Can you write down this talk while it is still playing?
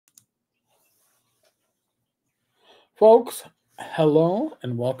Folks, hello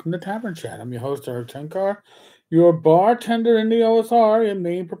and welcome to Tavern Chat. I'm your host, Eric Tenkar, your bartender in the OSR and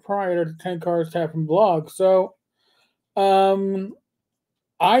main proprietor of Tenkar's Tavern blog. So, um,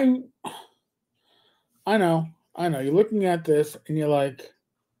 I, I know, You're looking at this and you're like,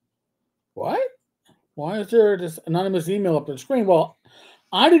 what? Why is there this anonymous email up on the screen? Well,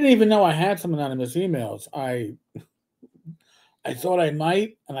 I didn't even know I had some anonymous emails. I thought I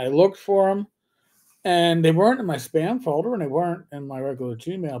might, and I looked for them. And they weren't in my spam folder, and they weren't in my regular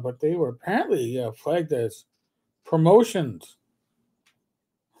Gmail, but they were apparently flagged as promotions.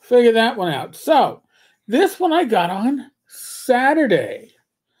 Figure that one out. So, this one I got on Saturday.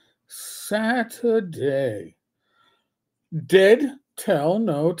 Did tell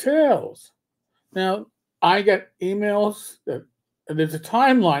no tales. Now, I get emails, there's a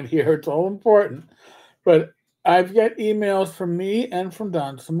timeline here, it's all important, but I've got emails from me and from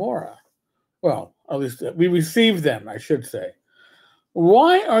Don Samora. Well, at least we received them, I should say.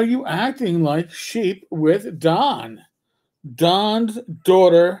 Why are you acting like sheep with Don? Don's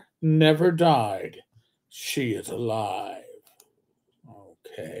daughter never died. She is alive.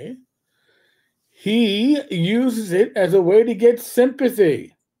 Okay. He uses it as a way to get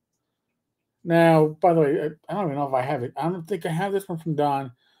sympathy. Now, by the way, I don't even know if I have it. I don't think I have this one from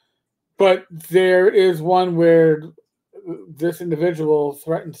Don. But there is one where this individual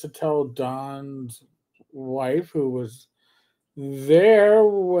threatens to tell Don's wife, who was there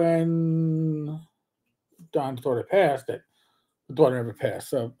when Don's daughter passed, that the daughter never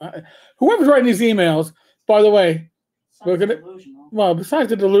passed. So whoever's writing these emails, by the way, besides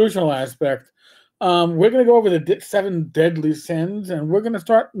the delusional aspect, we're going to go over the 7 deadly sins, and we're going to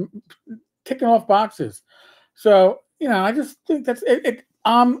start ticking off boxes. So, I just think that's it.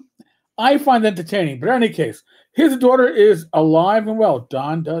 I find it entertaining. But in any case, his daughter is alive and well.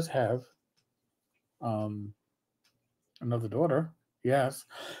 Don does have another daughter. Yes.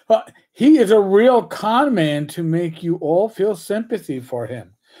 But he is a real con man to make you all feel sympathy for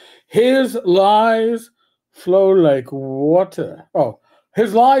him. His lies flow like water. Oh,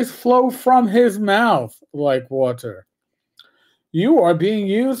 his lies flow from his mouth like water. You are being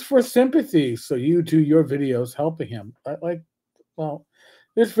used for sympathy, so you do your videos helping him.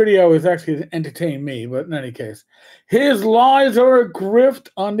 This video is actually entertaining me, but in any case, his lies are a grift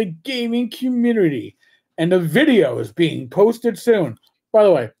on the gaming community, and the video is being posted soon. By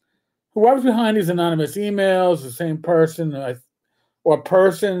the way, whoever's behind these anonymous emails, the same person or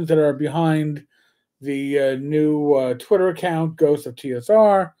persons that are behind the new Twitter account, Ghost of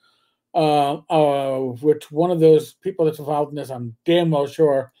TSR, which one of those people that's involved in this, I'm damn well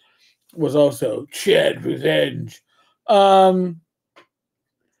sure, was also Chad Revenge.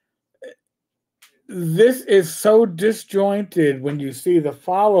 This is so disjointed when you see the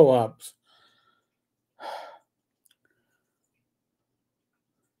follow-ups.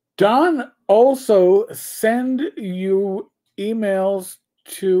 Don also send you emails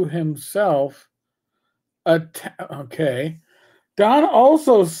to himself. Okay. Don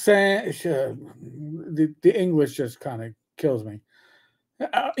also sent... the English just kind of kills me.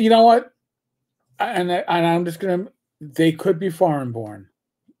 You know what? And I'm just going to... They could be foreign-born.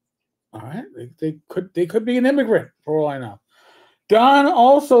 All right, they could be an immigrant for all I know. Don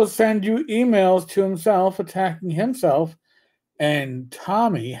also sends you emails to himself attacking himself, and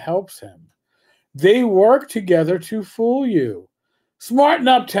Tommy helps him. They work together to fool you. Smarten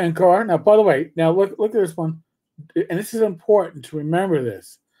up, Tenkar. Now, by the way, look at this one, and this is important to remember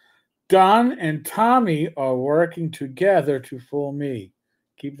this. Don and Tommy are working together to fool me.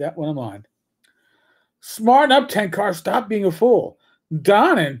 Keep that one in mind. Smarten up, Tenkar. Stop being a fool.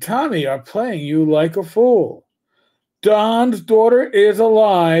 Don and Tommy are playing you like a fool. Don's daughter is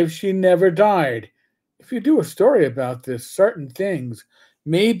alive. She never died. If you do a story about this, certain things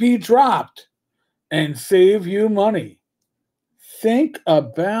may be dropped and save you money. Think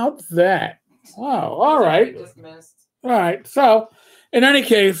about that. Wow. All right. All right. So, in any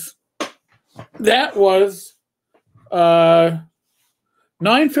case, that was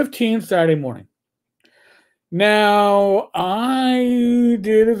 9:15 Saturday morning. Now, I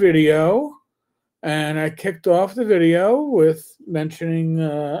did a video, and I kicked off the video with mentioning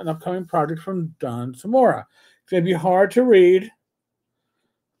an upcoming project from Don Samora. It's going to be hard to read,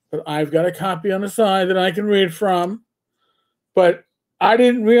 but I've got a copy on the side that I can read from. But I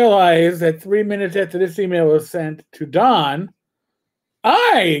didn't realize that 3 minutes after this email was sent to Don,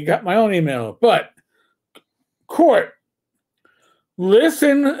 I got my own email. But, court,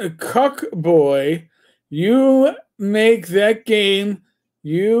 listen, cuck boy, you make that game,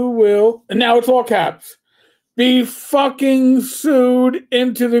 you will, and now it's all caps, be fucking sued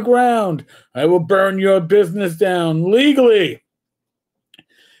into the ground. I will burn your business down legally.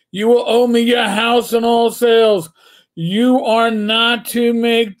 You will owe me your house and all sales. You are not to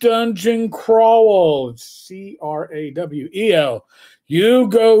make dungeon crawl. Crawel. You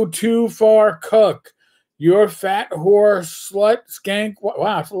go too far, cook. Your fat whore, slut, skank.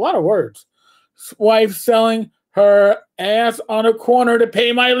 Wow, it's a lot of words. Wife selling her ass on a corner to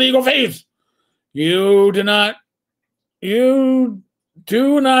pay my legal fees. You do not do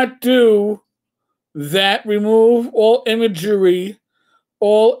that. Remove all imagery,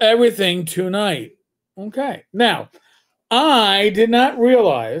 all everything tonight. Okay. Now, I did not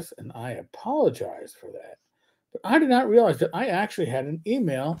realize, and I apologize for that, but I did not realize that I actually had an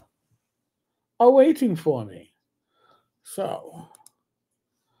email awaiting for me. So,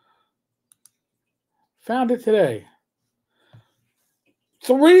 found it today.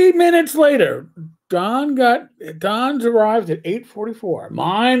 3 minutes later, Don's arrived at 8:44.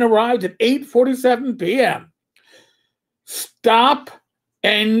 Mine arrived at 8:47 p.m. Stop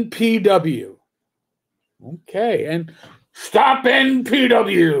NPW. Okay, and stop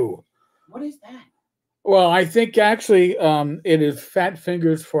NPW. What is that? Well, I think actually it is fat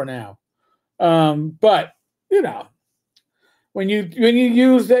fingers for now. But you know, when you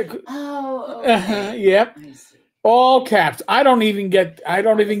use that, oh, okay. Yep, all caps. I don't even get.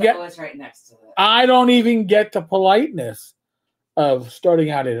 It's right next to that. I don't even get the politeness of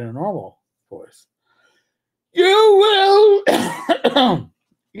starting out in a normal voice. You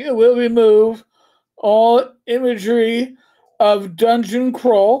will remove all imagery of dungeon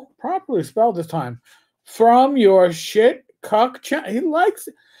crawl, properly spelled this time, from your shit cuck channel. He likes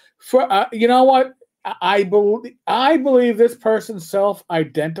it. For you know what? I believe this person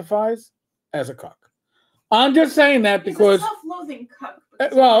self-identifies as a cuck. I'm just saying that because he's a self-loathing cuck. Say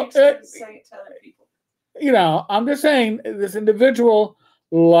it to other people. You know, I'm just saying this individual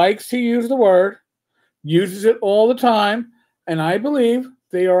likes to use the word, uses it all the time, and I believe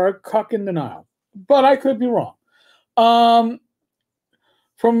they are a cuck in denial. But I could be wrong.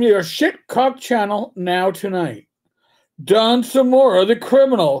 From your shit cuck channel now tonight, Don Samora, the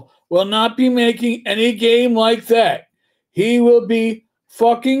criminal, will not be making any game like that. He will be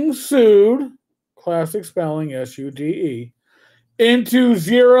fucking sued, classic spelling, S-U-D-E, into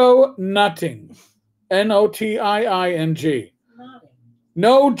zero nutting, N-O-T-I-I-N-G.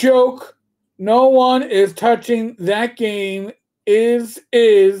 No joke. No one is touching that game. Is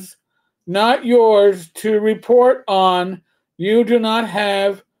not yours to report on. You do not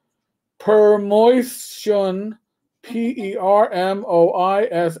have permission,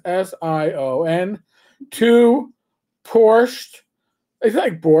 Permoission, to Porscht. It's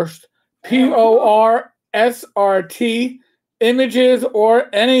like Borscht, P-O-R-S-R-T, images or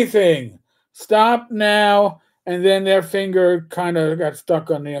anything. Stop now. And then their finger kind of got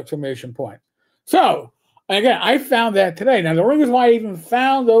stuck on the exclamation point. So, again, I found that today. Now, the reason why I even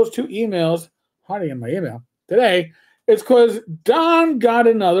found those two emails hiding in my email today is because Don got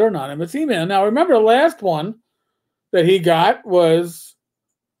another anonymous email. Now, remember the last one that he got was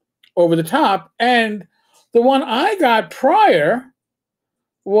over the top, and the one I got prior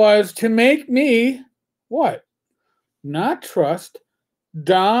was to make me, what? Not trust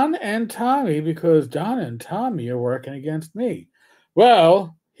Don and Tommy, because Don and Tommy are working against me.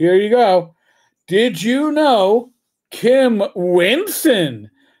 Well, here you go. Did you know Kim Winson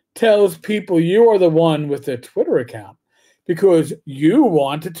tells people you are the one with the Twitter account because you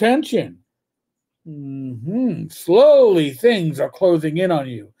want attention? Slowly, things are closing in on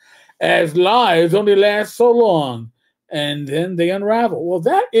you, as lies only last so long, and then they unravel. Well,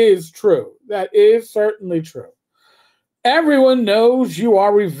 that is true. That is certainly true. Everyone knows you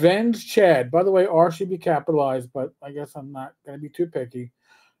are Revenge Chad. By the way, R should be capitalized, but I guess I'm not going to be too picky.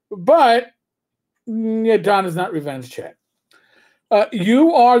 But, yeah, Don is not Revenge Chad.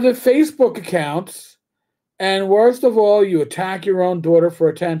 You are the Facebook accounts, and worst of all, you attack your own daughter for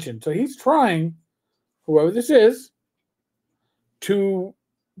attention. So he's trying, whoever this is, to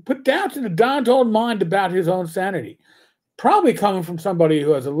put down to the Don's own mind about his own sanity. Probably coming from somebody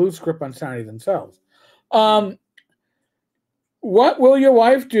who has a loose grip on sanity themselves. What will your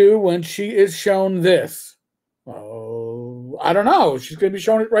wife do when she is shown this? Oh, I don't know. She's going to be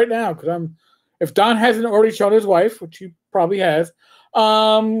showing it right now because if Don hasn't already shown his wife, which he probably has,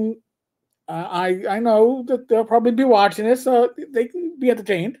 I know that they'll probably be watching this, so they can be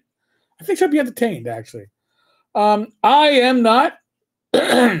entertained. I think she'll be entertained, actually. I am not,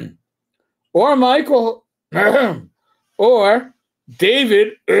 or Michael, or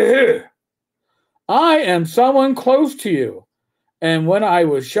David. I am someone close to you. And when I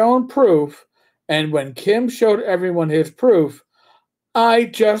was shown proof And when Kim showed everyone his proof, I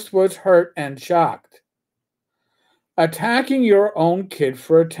just was hurt and shocked. Attacking your own kid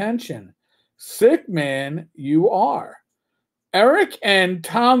for attention. Sick man you are. Eric and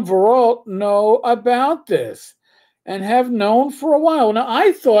Tom Veralt know about this and have known for a while. Now,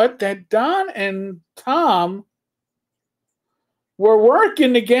 I thought that Don and Tom were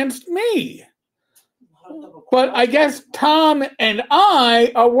working against me. But I guess Tom and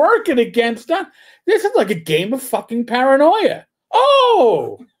I are working against them. This is like a game of fucking paranoia.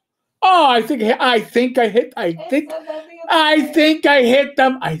 Oh, I think I hit them. I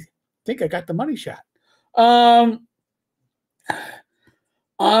think I got the money shot.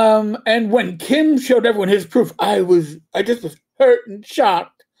 And when Kim showed everyone his proof, I just was hurt and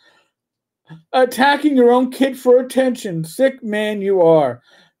shocked. Attacking your own kid for attention. Sick man you are.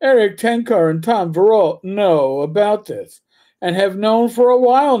 Eric, Tenkar, and Tom Veralt know about this and have known for a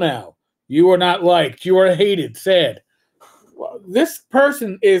while now. You are not liked. You are hated, said. Well, this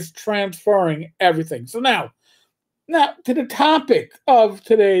person is transferring everything. So now to the topic of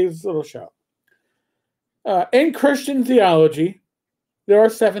today's little show. In Christian theology, there are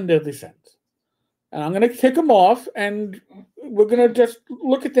 7 deadly sins. And I'm going to kick them off, and we're going to just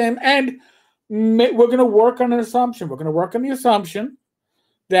look at them, and we're going to work on an assumption. We're going to work on the assumption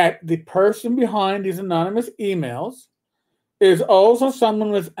that the person behind these anonymous emails is also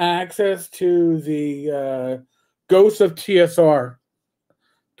someone with access to the Ghost of TSR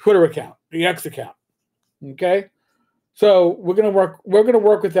Twitter account, the X account. Okay? So we're going to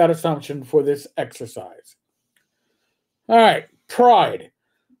work with that assumption for this exercise. All right, pride.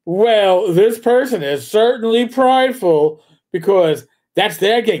 Well, this person is certainly prideful because that's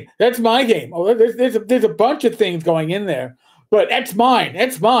their game. That's my game. Oh, there's a bunch of things going in there, but that's mine.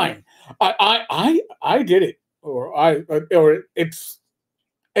 That's mine. I did it, or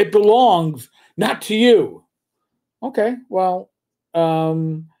it belongs not to you. Okay, well,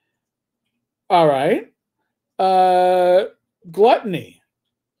 all right. Gluttony.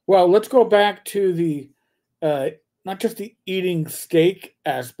 Well, let's go back to the not just the eating steak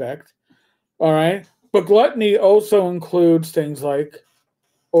aspect, all right? But gluttony also includes things like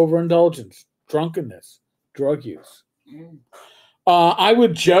overindulgence, drunkenness, drug use. I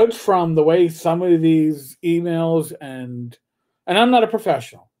would judge from the way some of these emails, and I'm not a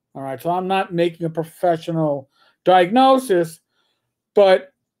professional, all right? So I'm not making a professional diagnosis,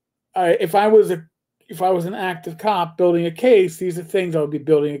 but if I was an active cop building a case, these are things I would be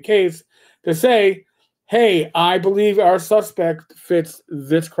building a case to say, hey, I believe our suspect fits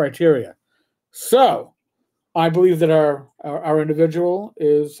this criteria. So I believe that our individual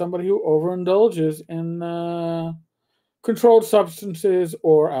is somebody who overindulges in controlled substances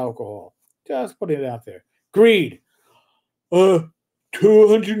or alcohol. Just putting it out there. Greed.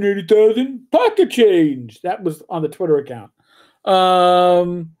 280,000 pocket change. That was on the Twitter account.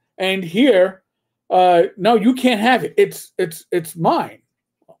 And here, no, you can't have it. It's mine.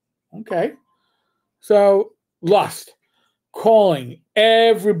 Okay. So, lust, calling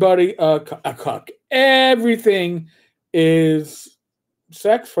everybody a cuck. Everything is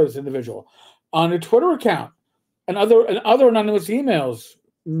sex for this individual. On a Twitter account and other anonymous emails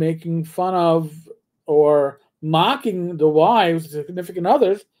making fun of or mocking the wives, significant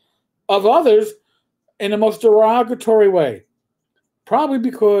others, of others in the most derogatory way. Probably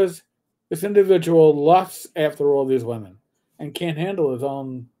because this individual lusts after all these women and can't handle his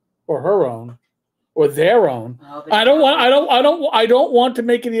own or her own or their own. I don't want to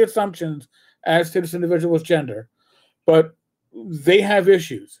make any assumptions as to this individual's gender, but they have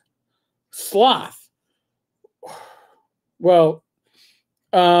issues. Sloth. Well,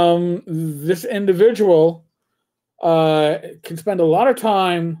 this individual can spend a lot of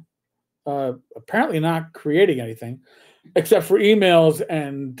time apparently not creating anything except for emails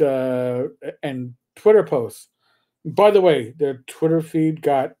and Twitter posts. By the way, their Twitter feed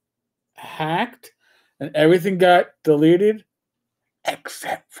got hacked and everything got deleted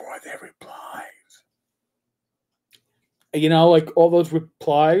except for their replies. You know, like all those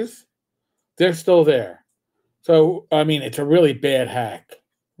replies, they're still there. So, I mean, it's a really bad hack.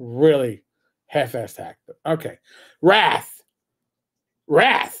 Really half-assed hack. Okay. Wrath.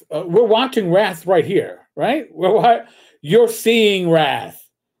 We're watching Wrath right here, right? You're seeing Wrath.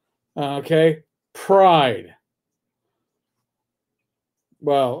 Okay. Pride.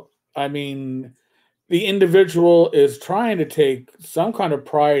 Well, I mean, the individual is trying to take some kind of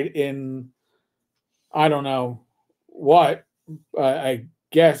pride in, I don't know what, I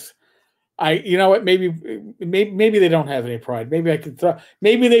guess. You know what? Maybe they don't have any pride. Maybe I could throw.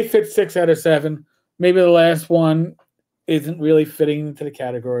 Maybe they fit 6 out of 7. Maybe the last one isn't really fitting into the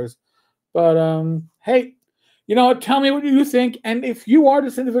categories. But hey, you know what? Tell me what you think, and if you are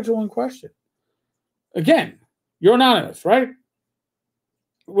this individual in question, again, you're anonymous, right?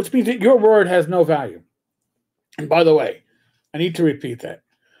 Which means that your word has no value. And by the way, I need to repeat that.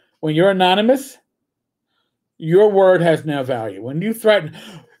 When you're anonymous, your word has no value. When you threaten,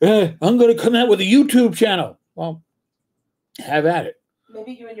 I'm going to come out with a YouTube channel, well, have at it.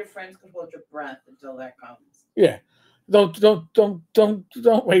 Maybe you and your friends could hold your breath until that comes. Yeah,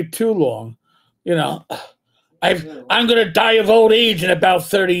 don't wait too long. You know, I'm going to die of old age in about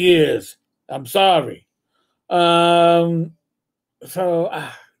 30 years. I'm sorry. So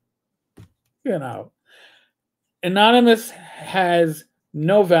you know, anonymous has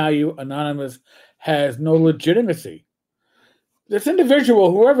no value. Anonymous has no legitimacy. This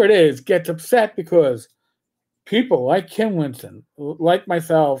individual, whoever it is, gets upset because people like Kim Winston, like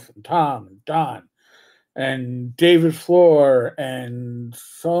myself, and Tom, and Don, and David Floor, and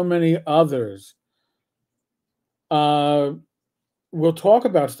so many others, will talk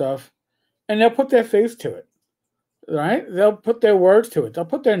about stuff, and they'll put their face to it, right? They'll put their words to it. They'll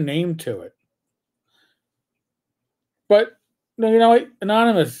put their name to it. But no, you know what?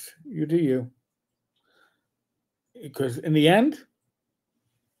 Anonymous, you do you. Because in the end,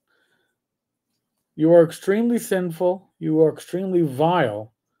 you are extremely sinful, you are extremely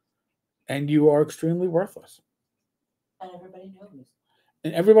vile, and you are extremely worthless. And everybody knows.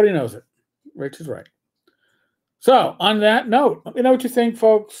 And everybody knows it. Rich is right. So, on that note, let me know what you think,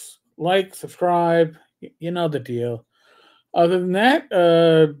 folks. Like, subscribe. You know the deal. Other than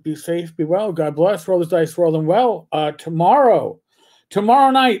that, be safe, be well. God bless. Roll the dice, roll them well. Tomorrow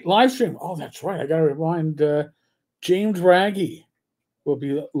night, live stream. Oh, that's right. I got to remind James Raggy will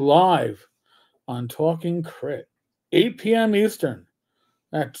be live on Talking Crit. 8 p.m. Eastern.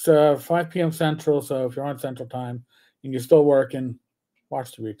 That's 5 p.m. Central. So if you're on Central Time and you're still working,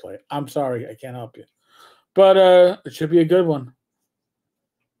 watch the replay. I'm sorry. I can't help you. But it should be a good one.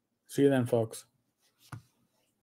 See you then, folks.